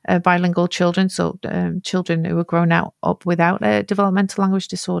bilingual children, so children who are grown up without a developmental language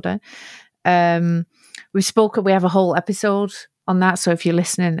disorder. We have a whole episode on that, so if you're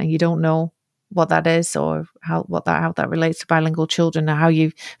listening and you don't know what that is or how that relates to bilingual children, or how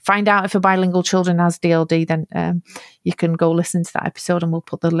you find out if a bilingual children has DLD, then you can go listen to that episode, and we'll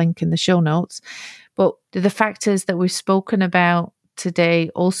put the link in the show notes. But the factors that we've spoken about today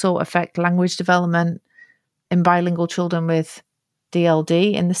also affect language development in bilingual children with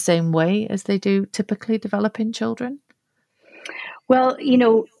DLD in the same way as they do typically developing children? Well,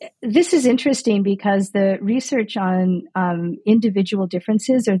 this is interesting because the research on individual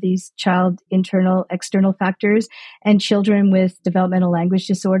differences, or these child internal, external factors, and children with developmental language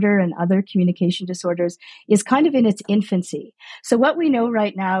disorder and other communication disorders is kind of in its infancy. So what we know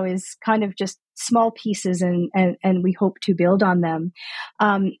right now is kind of just small pieces, and we hope to build on them.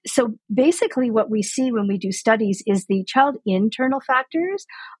 So basically what we see when we do studies is the child internal factors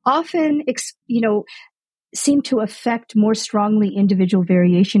often, seem to affect more strongly individual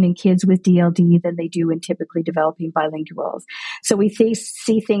variation in kids with DLD than they do in typically developing bilinguals. So we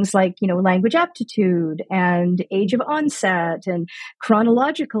see things like, language aptitude and age of onset and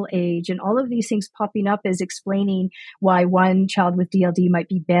chronological age, and all of these things popping up as explaining why one child with DLD might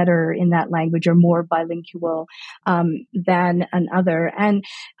be better in that language or more bilingual than another. And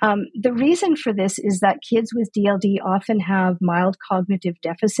the reason for this is that kids with DLD often have mild cognitive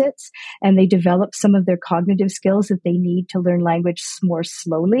deficits, and they develop some of their cognitive skills that they need to learn language more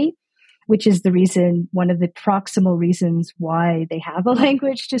slowly, which is one of the proximal reasons why they have a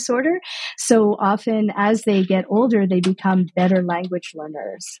language disorder. So often as they get older, they become better language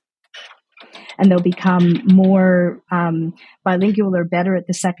learners. And they'll become more bilingual or better at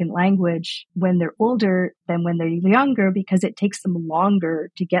the second language when they're older than when they're younger, because it takes them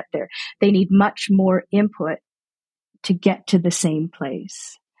longer to get there. They need much more input to get to the same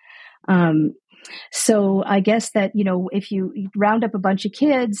place. So I guess that, if you round up a bunch of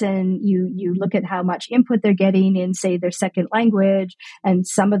kids and you look at how much input they're getting in, say, their second language, and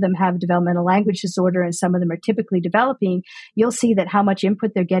some of them have developmental language disorder and some of them are typically developing, you'll see that how much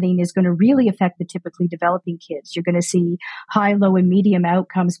input they're getting is going to really affect the typically developing kids. You're going to see high, low, and medium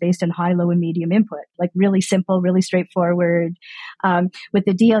outcomes based on high, low, and medium input, like really simple, really straightforward. With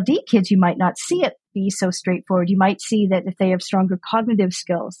the DLD kids, you might not see it be so straightforward. You might see that if they have stronger cognitive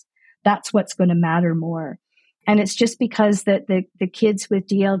skills, that's what's going to matter more. And it's just because that the kids with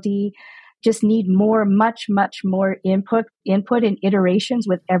DLD just need much more input and iterations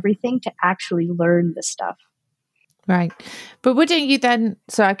with everything to actually learn the stuff. Right. But wouldn't you then,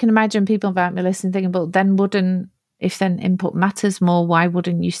 so I can imagine people about me listening thinking, but then if then input matters more, why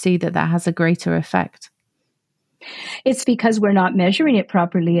wouldn't you see that has a greater effect? It's because we're not measuring it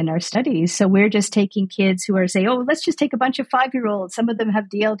properly in our studies. So we're just taking kids who are saying, let's just take a bunch of 5-year-olds. Some of them have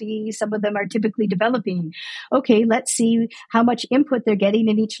DLD. Some of them are typically developing. Okay, let's see how much input they're getting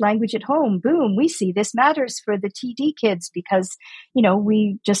in each language at home. Boom, we see this matters for the TD kids because,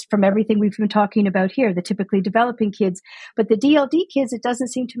 we just from everything we've been talking about here, the typically developing kids. But the DLD kids, it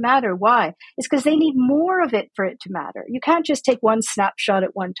doesn't seem to matter. Why? It's because they need more of it for it to matter. You can't just take one snapshot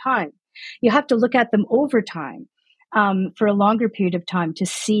at one time. You have to look at them over time, for a longer period of time to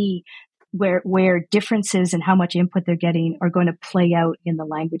see where differences and how much input they're getting are going to play out in the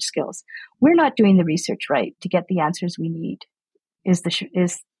language skills. We're not doing the research right to get the answers we need. Is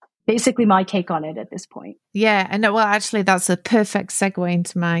basically my take on it at this point. Yeah, and well, actually, that's a perfect segue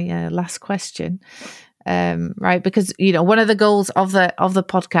into my last question, right? Because one of the goals of the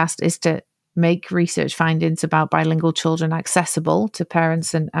podcast is to make research findings about bilingual children accessible to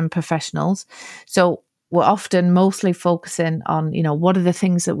parents and professionals. So we're often mostly focusing on, what are the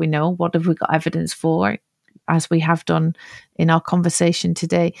things that we know? What have we got evidence for, as we have done in our conversation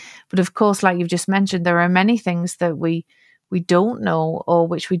today? But of course, like you've just mentioned, there are many things that we don't know, or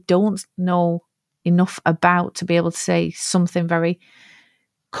which we don't know enough about to be able to say something very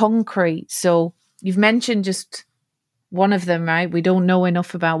concrete. So you've mentioned just one of them, right? We don't know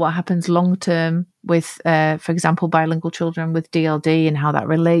enough about what happens long term with, for example, bilingual children with DLD and how that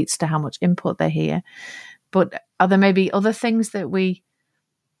relates to how much input they hear. But are there maybe other things that we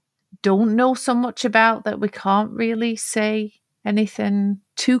don't know so much about that we can't really say anything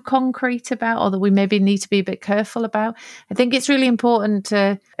too concrete about, or that we maybe need to be a bit careful about? I think it's really important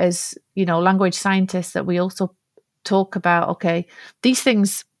to, as language scientists, that we also talk about, okay, these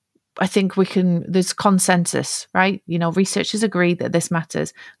things, I think there's consensus, right? Researchers agree that this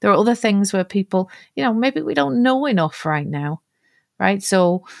matters. There are other things where people, maybe we don't know enough right now, right?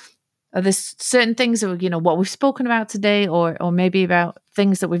 So there's certain things that, what we've spoken about today, or maybe about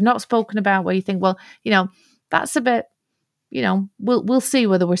things that we've not spoken about, where you think, well, that's a bit, we'll see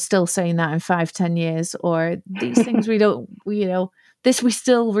whether we're still saying that in 5-10 years, or these things this we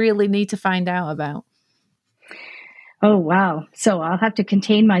still really need to find out about. Oh, wow. So I'll have to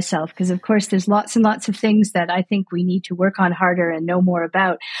contain myself because, of course, there's lots and lots of things that I think we need to work on harder and know more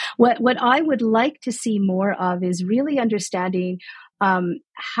about. What I would like to see more of is really understanding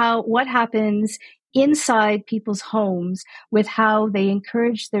what happens inside people's homes with how they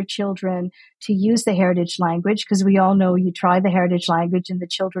encourage their children to use the heritage language, because we all know you try the heritage language and the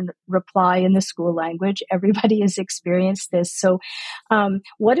children reply in the school language. Everybody has experienced this. So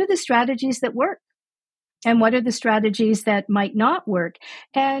what are the strategies that work? And what are the strategies that might not work?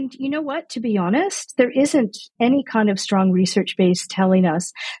 And you know what? To be honest, there isn't any kind of strong research base telling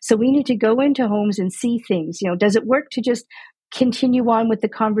us. So we need to go into homes and see things. Does it work to just continue on with the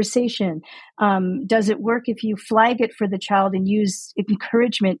conversation? Does it work if you flag it for the child and use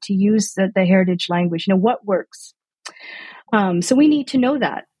encouragement to use the heritage language? What works? So we need to know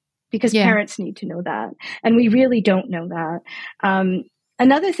that, because parents need to know that. And we really don't know that.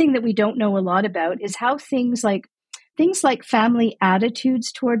 Another thing that we don't know a lot about is how things like family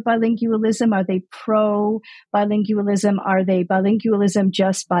attitudes toward bilingualism. Are they pro bilingualism? Are they bilingualism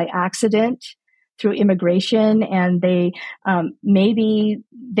just by accident through immigration? And they maybe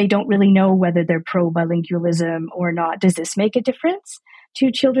they don't really know whether they're pro bilingualism or not. Does this make a difference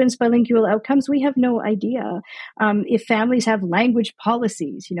to children's bilingual outcomes? We have no idea. If families have language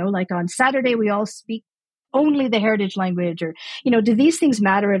policies, like on Saturday we all speak only the heritage language, or, do these things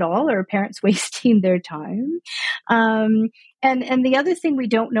matter at all, or are parents wasting their time? And the other thing we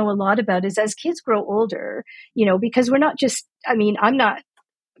don't know a lot about is, as kids grow older, because we're not just, I'm not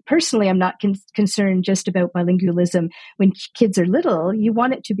concerned just about bilingualism when kids are little. You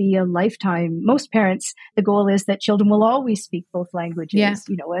want it to be a lifetime. Most parents, the goal is that children will always speak both languages,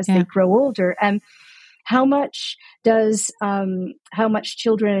 as they grow older. And how much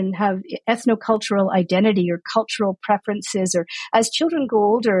children have ethnocultural identity or cultural preferences, or as children go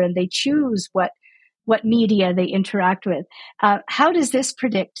older and they choose what media they interact with, how does this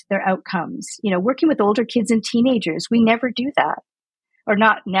predict their outcomes? Working with older kids and teenagers, we never do that, or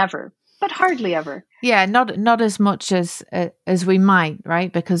not never, but hardly ever. Yeah, not as much as we might,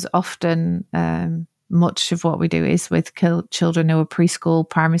 right? Because often much of what we do is with children who are preschool,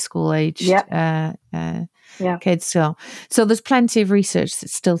 primary school aged kids. So there's plenty of research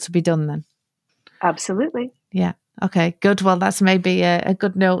that's still to be done then. Absolutely. Yeah. Okay, good. Well, that's maybe a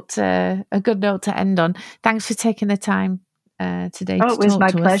good note to end on. Thanks for taking the time today. Oh, it was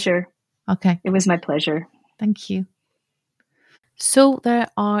my pleasure. Okay. It was my pleasure. Thank you. So there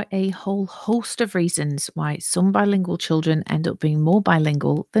are a whole host of reasons why some bilingual children end up being more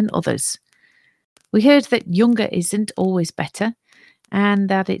bilingual than others. We heard that younger isn't always better, and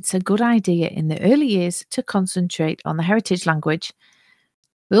that it's a good idea in the early years to concentrate on the heritage language.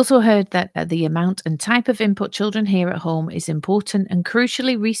 We also heard that the amount and type of input children hear at home is important, and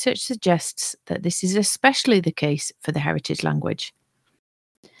crucially, research suggests that this is especially the case for the heritage language.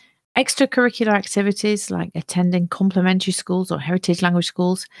 Extracurricular activities like attending complementary schools or heritage language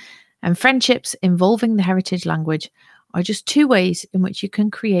schools and friendships involving the heritage language are just two ways in which you can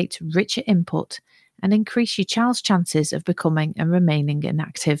create richer input and increase your child's chances of becoming and remaining an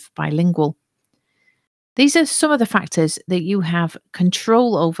active bilingual. These are some of the factors that you have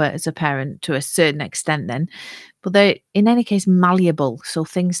control over as a parent to a certain extent then, but they're in any case malleable, so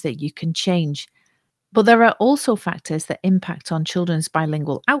things that you can change. But there are also factors that impact on children's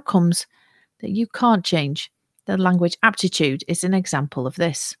bilingual outcomes that you can't change. The language aptitude is an example of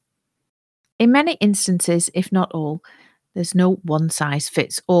this. In many instances, if not all, there's no one size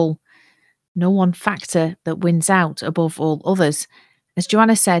fits all. No one factor that wins out above all others. As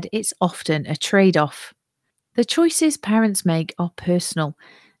Joanna said, it's often a trade-off. The choices parents make are personal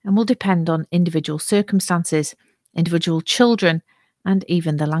and will depend on individual circumstances, individual children, and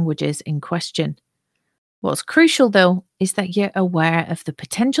even the languages in question. What's crucial, though, is that you're aware of the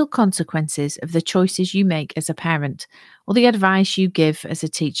potential consequences of the choices you make as a parent or the advice you give as a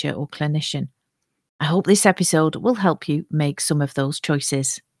teacher or clinician. I hope this episode will help you make some of those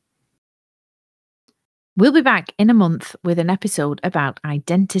choices. We'll be back in a month with an episode about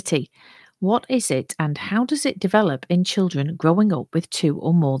identity. What is it and how does it develop in children growing up with 2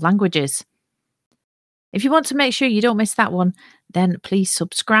 or more languages? If you want to make sure you don't miss that one, then please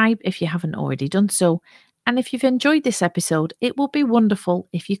subscribe if you haven't already done so. And if you've enjoyed this episode, it would be wonderful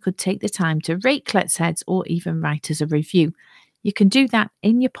if you could take the time to rate Clet's Heads or even write us a review. You can do that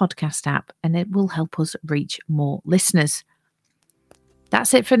in your podcast app and it will help us reach more listeners.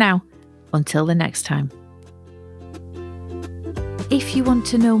 That's it for now. Until the next time. If you want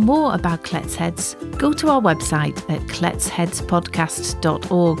to know more about Clet's Heads, go to our website at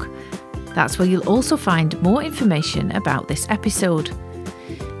cletsheadspodcast.org. That's where you'll also find more information about this episode.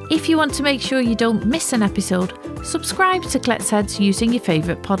 If you want to make sure you don't miss an episode, subscribe to Clet's Heads using your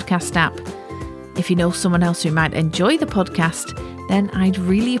favourite podcast app. If you know someone else who might enjoy the podcast, then I'd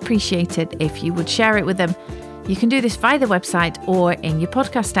really appreciate it if you would share it with them. You can do this via the website or in your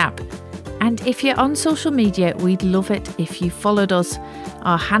podcast app. And if you're on social media, we'd love it if you followed us.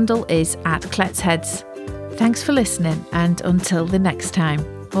 Our handle is @Kletsheads. Thanks for listening, and until the next time.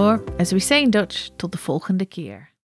 Or, as we say in Dutch, tot de volgende keer.